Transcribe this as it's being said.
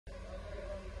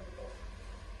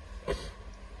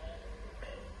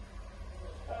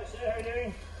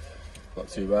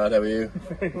too bad, how are you?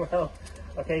 Very well.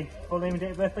 Okay, full name and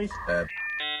date of birth, please. Uh, Have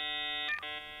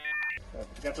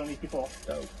you ever done these before?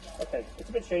 no. Okay, it's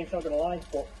a bit strange, not going to lie,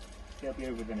 but they'll be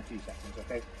over within a few seconds,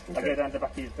 okay? I'll go down the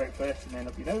back of your throat first and then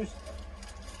up your nose.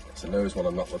 It's a nose one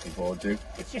I'm not looking forward to.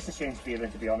 It's just a strange feeling,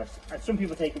 to be honest. And some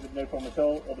people take it with no problem at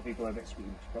all, other people are a bit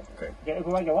squeamish. But Okay. get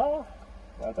over and go, ah,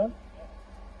 well done.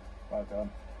 Well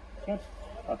done. Good.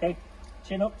 Okay,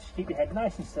 chin up, just keep your head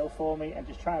nice and still for me and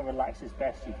just try and relax as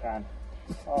best you can.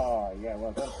 Oh, yeah,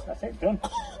 well done. That's it, done.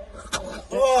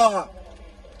 Oh!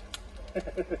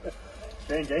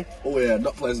 Strange, eh? Oh yeah,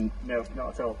 not pleasant. No,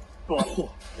 not at all. But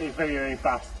it's very, very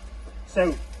fast.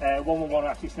 So, 111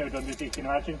 actually snowed under, as you can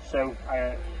imagine. So,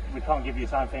 we can't give you a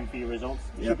time frame for your results.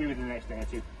 It should be within the next day or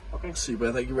two. Okay?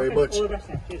 Super, thank you very much. All the best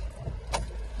now. Cheers.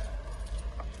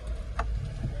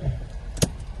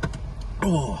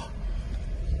 Oh.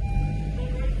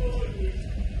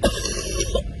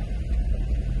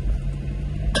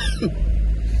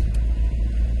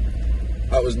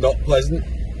 That was not pleasant.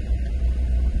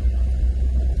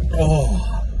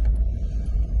 Oh.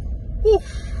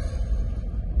 Oof.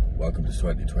 Welcome to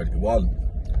 2021.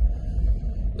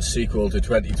 The sequel to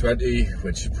 2020,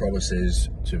 which promises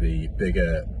to be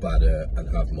bigger, badder, and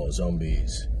have more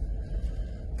zombies.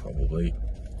 Probably.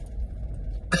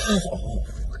 Oh,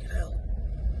 fucking hell.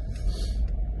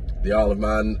 The Isle of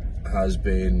Man has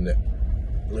been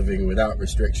living without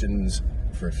restrictions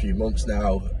for a few months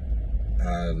now,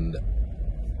 and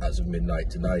as of midnight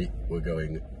tonight, we're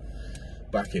going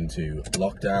back into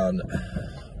lockdown.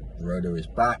 Rona is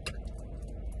back.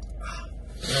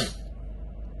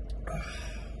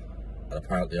 And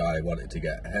apparently I wanted to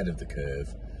get ahead of the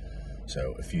curve,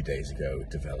 so a few days ago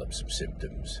developed some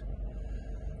symptoms,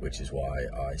 which is why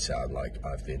I sound like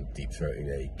I've been deep throating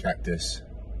a cactus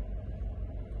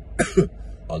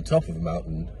on top of a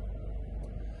mountain,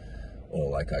 or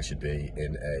like I should be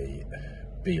in a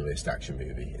B-list action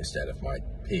movie instead of my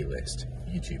P-list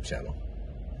YouTube channel.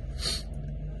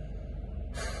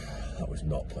 That was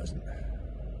not pleasant.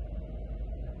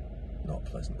 Not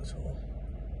pleasant at all.